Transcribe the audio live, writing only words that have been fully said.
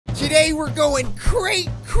Today we're going crate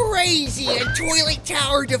crazy at Toilet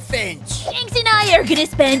Tower Defense. Fangs and I are gonna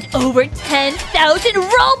spend over 10,000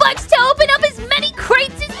 Robux to open up as many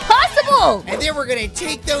crates as possible. And then we're gonna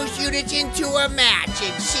take those units into a match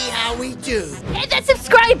and see how we do. Hit that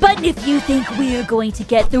subscribe button if you think we're going to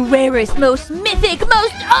get the rarest, most mythic,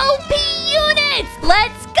 most OP units.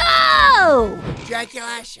 Let's go!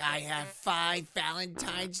 Draculass, I have 5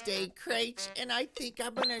 Valentine's Day crates, and I think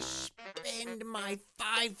I'm gonna spend my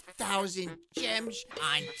 5,000 gems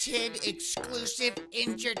on 10 exclusive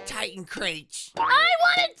Injured Titan crates. I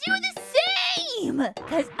want to do the same!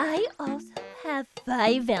 Because I also have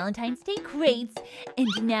 5 Valentine's Day crates, and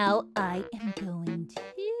now I am going to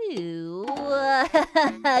use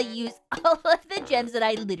all of the gems that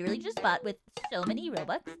I literally just bought with so many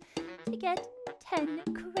Robux to get 10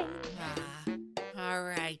 crates.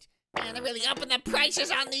 Alright. Man, they're really upping the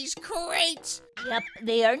prices on these crates. Yep,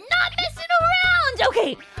 they are not messing around.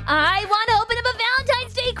 Okay, I want to open up a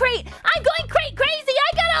Valentine's Day crate. I'm going crate crazy.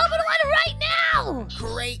 I gotta open one right now.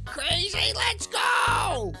 Crate crazy, let's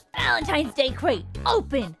go. Valentine's Day crate,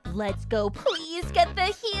 open. Let's go. Please get the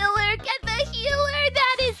healer. Get the healer.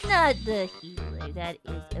 That is not the healer. That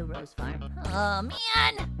is a rose farm. Oh,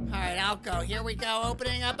 man. All right, I'll go. Here we go.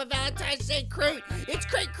 Opening up a Valentine's Day crate. It's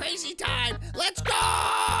crate crazy time. Let's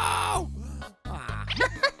go.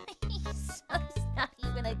 He's not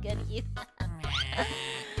even a good healer.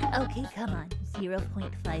 Okay, come on.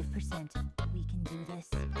 0.5%. We can do this.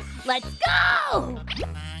 Let's go!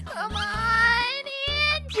 Come on!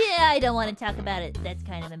 And yeah, I don't want to talk about it. That's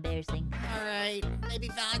kind of embarrassing. All right. Maybe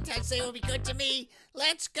Valentine's Day will be good to me.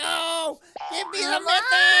 Let's go! Give me the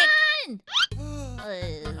mythic!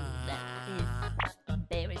 That is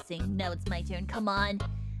embarrassing. Now it's my turn. Come on.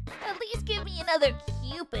 At least give me another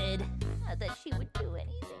Cupid. Not that she would do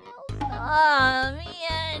anything else. Oh,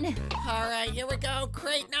 man. All right, here we go.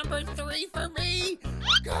 Crate number 3 for me.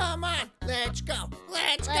 Come on. Let's go.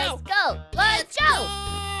 Let's go. Let's go.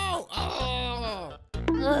 Oh.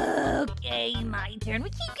 Okay, my turn. We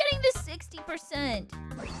keep getting to 60%.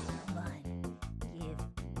 Come on. Give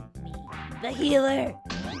me the healer.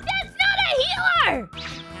 That's not a healer!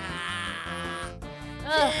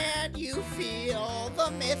 Can you feel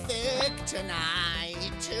the mythic tonight?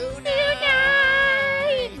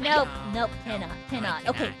 Nope, cannot.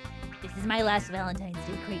 Okay, this is my last Valentine's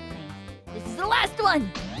Day crate thing. This is the last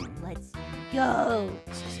one. Let's go.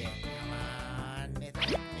 This is it. Come on,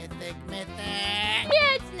 mythic.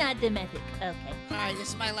 Yeah, it's not the mythic. Okay. All right, this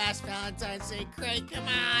is my last Valentine's Day crate. Come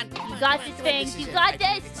on. You got this, Fangs. You got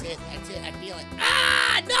this. That's it. I feel it.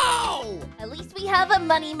 Ah, no! At least we have a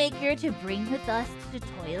moneymaker to bring with us to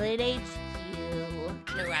Toilet HQ.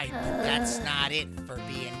 You're right. That's not it for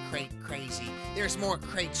being crate crazy. There's more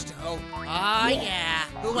crates to open. Oh, yeah.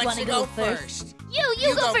 Who wants to go first?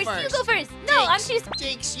 You go first. You go first. No, I'm just...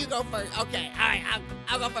 Jinx, you go first. Okay, all right,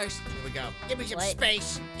 I'll go first. Here we go. Give me some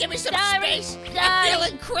space. Give me some space. I'm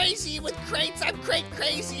feeling crazy with crates. I'm crate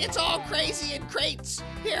crazy. It's all crazy in crates.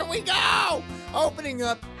 Here we go. Opening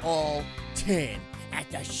up all 10 at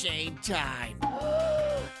the same time.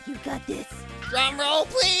 You got this. Drum roll,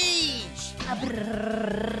 please.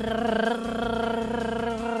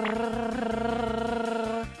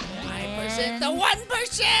 5% the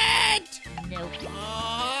 1%. Nope.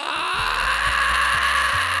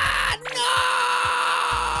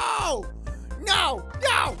 No!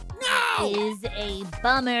 Is a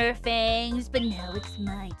bummer, Fangs, but now it's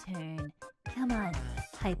my turn. Come on,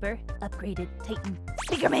 Hyper, upgraded Titan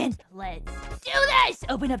Speakerman. Let's do this!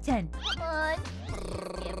 Open up 10. Come on.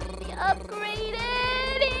 Give me upgraded.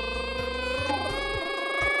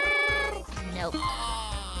 Nope.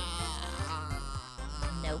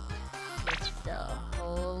 Just a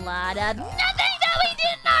whole lot of nothing that we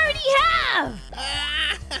didn't already have!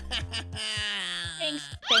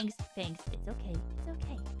 Thanks. It's okay.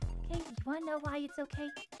 Okay, you wanna know why it's okay?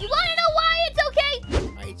 You wanna know why it's okay?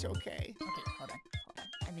 Why it's okay? Okay, hold on.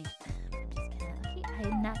 I mean, I'm just gonna, okay,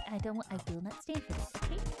 I will not stand for this,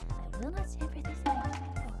 okay? I will not stand for this. A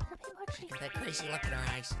little bit more treat. That crazy look in her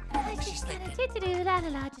eyes. Just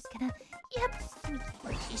gonna, yep.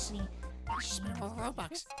 She's spending more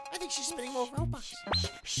Robux. I think she's spending more Robux.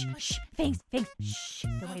 Shh. Fangs. Shh.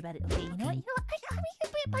 Don't worry about it. Okay, you know what?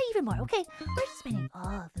 Buy even more, okay? We're just spending all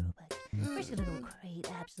of the Robux. We're just gonna go crazy,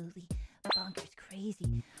 absolutely bonkers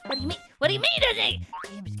crazy. What do you mean, Disney?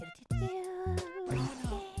 Okay, I'm just gonna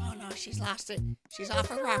Oh no, she's lost it. She's off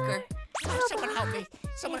her rocker. Oh, someone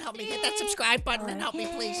help me. Hit that subscribe button and help me,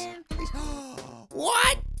 please.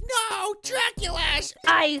 What? No, Draculass!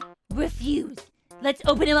 I refuse. Let's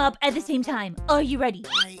open him up at the same time. Are you ready?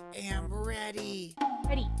 I am ready.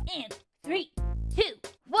 Ready, and 3, 2,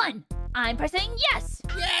 1. I'm pressing yes.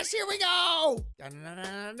 Yes, here we go.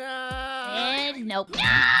 Da-da-da-da-da. And nope.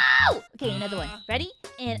 No! Okay, another one. Ready?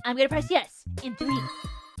 And I'm gonna press yes. In 3,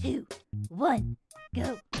 2, 1,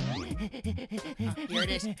 go. Here it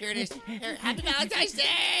is. Here it is. Here, happy Valentine's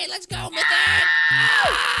Day. Let's go, Mythic.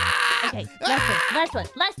 Ah! Okay, last one.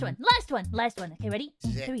 Okay, ready?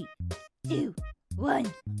 This is it. 3, 2,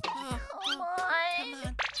 1. Oh, come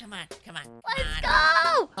on. Let's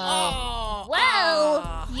go! Oh,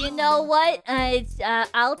 Well, you know what?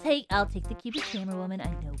 I'll take the Cupid camera woman. I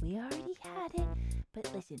know we already had it,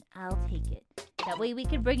 but listen, I'll take it. That way we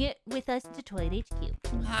can bring it with us to Toilet HQ.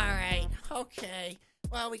 All right. Okay.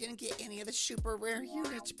 Well, we didn't get any of the super rare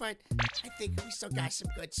units, but I think we still got some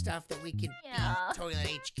good stuff that we can beat Toilet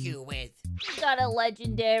HQ with. We got a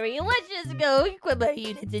legendary. Let's just go equip our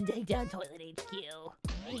units and take down Toilet HQ.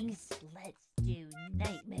 Thanks. Let's do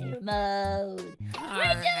nightmare mode.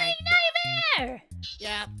 We're doing nightmare!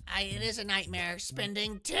 Yeah, it is a nightmare.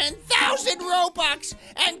 Spending 10,000 Robux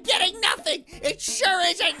and getting nothing. It sure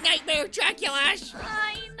is a nightmare, Draculass.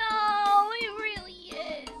 I know, it really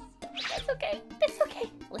is. That's okay.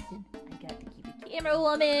 Listen, I got the Cupid camera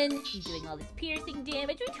woman. She's doing all this piercing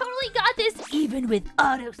damage. We totally got this, even with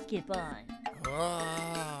auto skip on.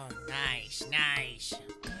 Oh, nice.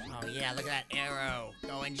 Oh yeah, look at that arrow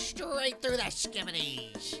going straight through the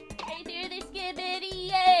skibbities. Right through the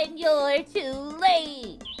skibbity, and you're too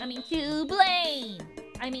late. To blame.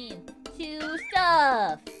 To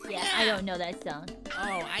stuff. Yeah, I don't know that song.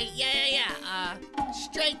 Oh, yeah.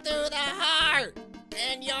 Straight through the heart.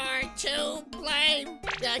 And you're to blame.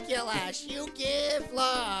 Draculass, you give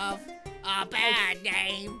love a bad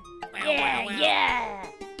name. Well. Yeah.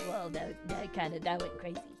 Well, that went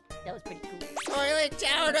crazy. That was pretty cool. Toilet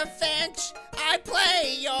Tower Defense, I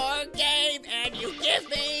play your game, and you give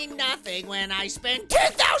me nothing when I spend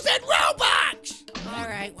 10,000 Robux!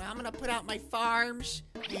 Alright, well, I'm gonna put out my farms,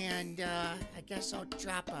 and I guess I'll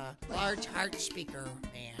drop a large heart speaker,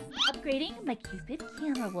 man. Upgrading my Cupid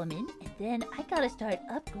camera woman, and then I gotta start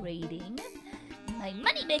upgrading my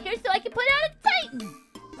moneymaker so I can put out a Titan!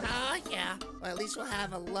 Oh, yeah. Well, at least we'll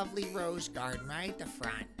have a lovely rose garden right at the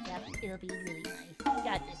front. Yep, it'll be really nice. You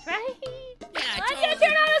got this, right? Yeah, I'm gonna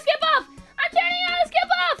turn auto skip off! I'm turning auto skip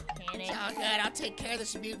off! It's all good. I'll take care of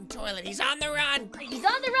this mutant toilet. He's on the run. He's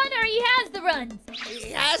on the run or he has the runs?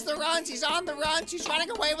 He has the runs. He's on the runs. He's running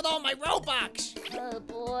away with all my Robux. Oh,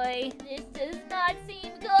 boy. This does not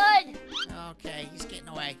seem good. Okay, he's getting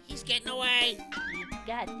away. You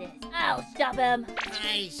got this. I'll stop him.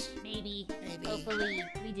 Nice. Maybe. Hopefully.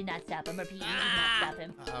 We did not stop him. Repeat, we did not stop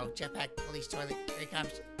him. Uh-oh, jetpack police toilet.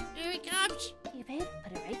 Here he comes. Cupid,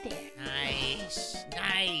 put it right there. Nice.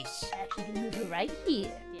 Actually, gonna move it right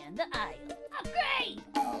here. Down the aisle. Upgrade!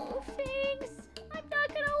 Oh, thanks. I'm not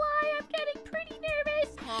gonna lie, I'm getting pretty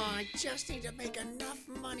nervous. Oh, I just need to make enough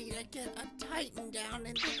money to get a Titan down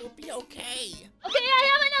and it will be okay. Okay, I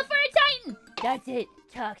have enough for a Titan. That's it.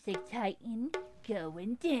 Toxic Titan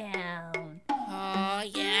going down. Oh,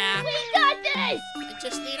 yeah. We got this! I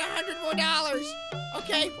just need $100 more.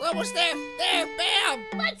 Okay, we're almost there. There, bam!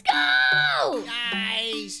 Let's go!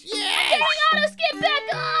 Nice! I'm Yes! turning auto skip back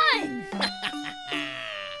on!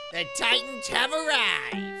 The Titans have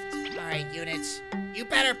arrived. All right, units, you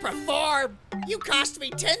better perform. You cost me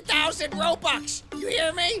 10,000 Robux. You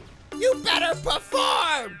hear me? You better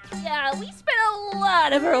perform. Yeah, we spent a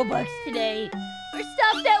lot of Robux today for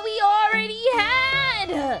stuff that we already had.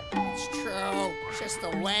 It's true. It's just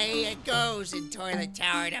the way it goes in Toilet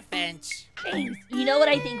Tower Defense. Thanks. You know what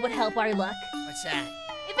I think would help our luck? What's that?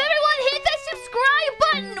 If everyone hit that subscribe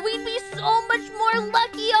button, we'd be so much more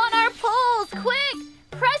lucky on our polls. Quick,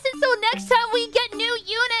 press it so next time we get new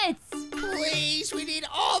units. Please, we need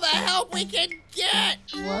all the help we can get.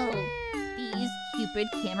 Whoa, these Cupid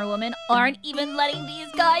camera women aren't even letting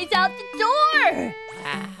these guys out the door.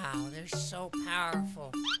 Wow, they're so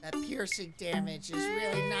powerful. That piercing damage is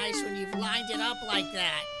really nice when you've lined it up like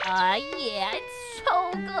that. Yeah, it's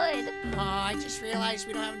so good. Oh, I just realized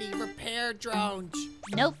we don't have any repair drones.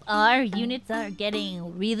 Nope, our units are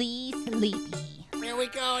getting really sleepy. Here we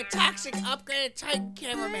go, a toxic upgraded Titan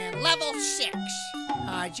cameraman, level 6.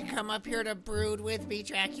 Did you come up here to brood with me,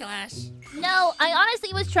 Draculass? No, I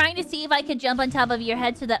honestly was trying to see if I could jump on top of your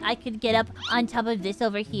head so that I could get up on top of this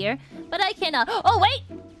over here, but I cannot. Oh, wait,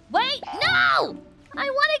 no! I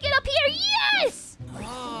want to get up here, yes!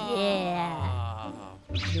 Oh. Yeah.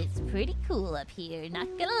 It's pretty cool up here, not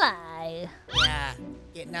gonna lie. Yeah,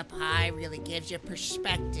 getting up high really gives you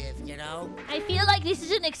perspective, you know? I feel like this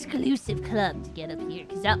is an exclusive club to get up here,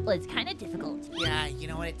 because that was kind of difficult. Yeah, you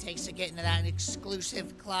know what it takes to get into that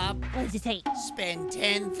exclusive club? What does it take? Spend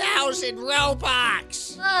 10,000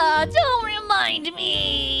 Robux! Oh, don't remind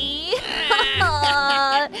me!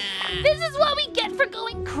 This is what we get for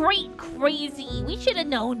going crate crazy. We should have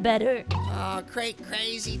known better. Oh, Crate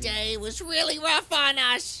Crazy Day was really rough on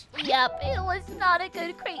us. Yep, it was not a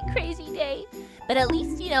good crate crazy day. But at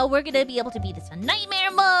least, you know, we're gonna be able to beat this on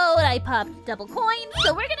nightmare mode. I popped double coins,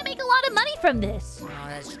 so we're gonna make a lot of money from this. Oh,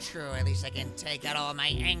 that's true. At least I can take out all my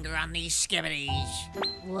anger on these skibbities.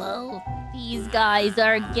 Whoa, these guys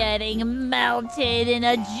are getting melted in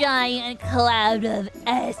a giant cloud of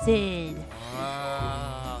acid.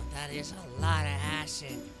 Oh, that is a lot of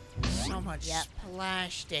acid. So much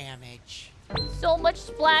splash damage. So much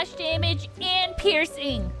splash damage and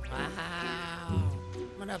piercing. Wow.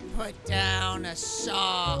 I'm gonna put down a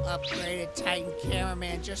saw upgraded Titan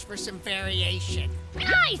cameraman just for some variation.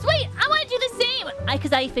 Nice! Wait, I want to do the same!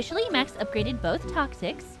 Because I officially max upgraded both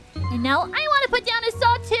toxics. And now I want to put down a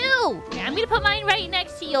saw too! Okay, I'm gonna put mine right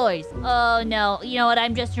next to yours. Oh no, you know what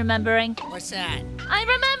I'm just remembering? What's that? I'm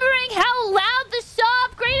remembering how loud the saw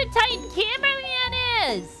upgraded Titan cameraman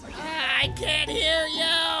is! I can't hear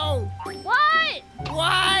you! What?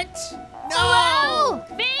 What? No! Hello?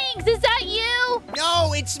 Fangs, is that you?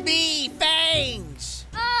 No, it's me, Fangs!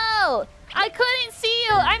 Oh, I couldn't see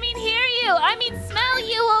you. I mean hear you. I mean smell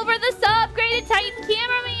you over the saw upgraded Titan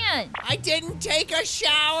cameraman. I didn't take a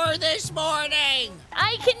shower this morning!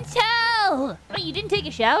 I can tell. Wait, you didn't take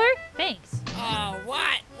a shower? Thanks. Oh,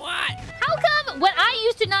 what? What? How come when I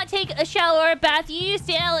used to not take a shower or bath, you used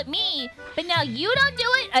to yell at me, but now you don't do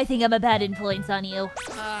it? I think I'm a bad influence on you.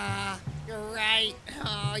 You're right.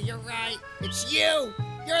 Oh, you're right. It's you!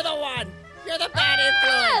 You're the one! You're the bad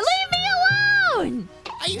influence! Leave me alone!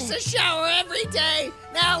 I used to shower every day.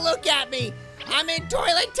 Now look at me. I'm in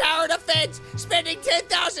toilet tower defense, spending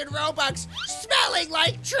 10,000 Robux, smelling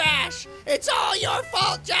like trash. It's all your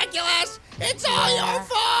fault, Draculass. It's all your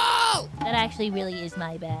fault. That actually really is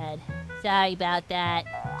my bad. Sorry about that.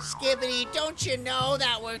 Skibbity, don't you know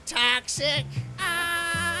that we're toxic?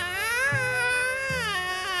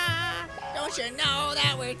 Don't you know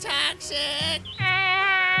that we're toxic?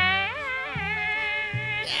 Yeah.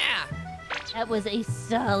 That was a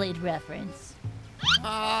solid reference.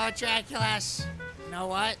 Oh, Draculass. You know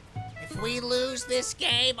what? If we lose this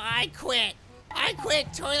game, I quit. I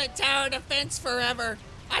quit toilet tower defense forever.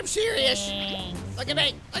 I'm serious. Thanks. Look at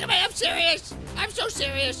me. Look at me. I'm serious. I'm so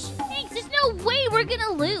serious. Thanks. There's no way we're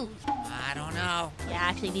gonna lose. I don't know. Yeah,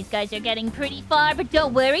 actually, these guys are getting pretty far, but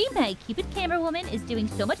don't worry. My Cupid camera woman is doing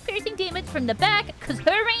so much piercing damage from the back because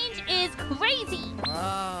her range is crazy. Oh.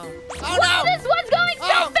 Oh, Whoa, no. this one's going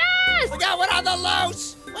so fast! We got one on the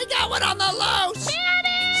loose. We got one on the loose.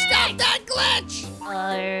 Panic! Stop that glitch.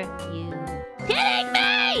 Are you kidding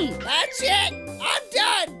me? That's it. I'm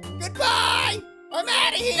done. Goodbye. I'm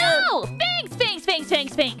out of here. No! Fangs.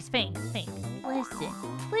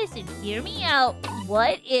 Listen, hear me out.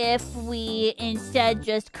 What if we instead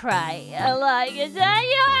just cry? Like, I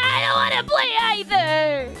don't want to play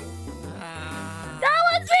either. That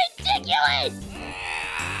was ridiculous.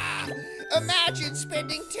 Imagine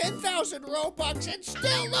spending 10,000 Robux and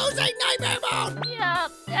still losing Nightmare Mode! Yeah,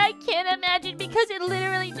 I can't imagine because it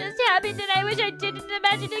literally just happened and I wish I didn't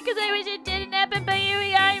imagine it because I wish it didn't happen, but here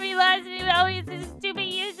we are realizing always this stupid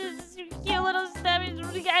uses cute little stuff. I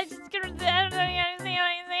just I don't know how to say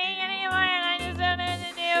anything anymore and I just don't know what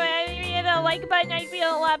to do. I hit the like button, I feel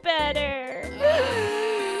a lot better.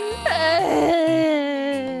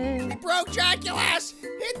 Broke Draculass!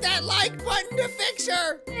 Hit that like button to fix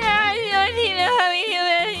her! I don't even know how we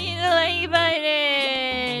hit the like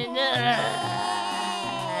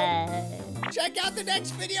button. Check out the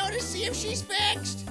next video to see if she's fixed!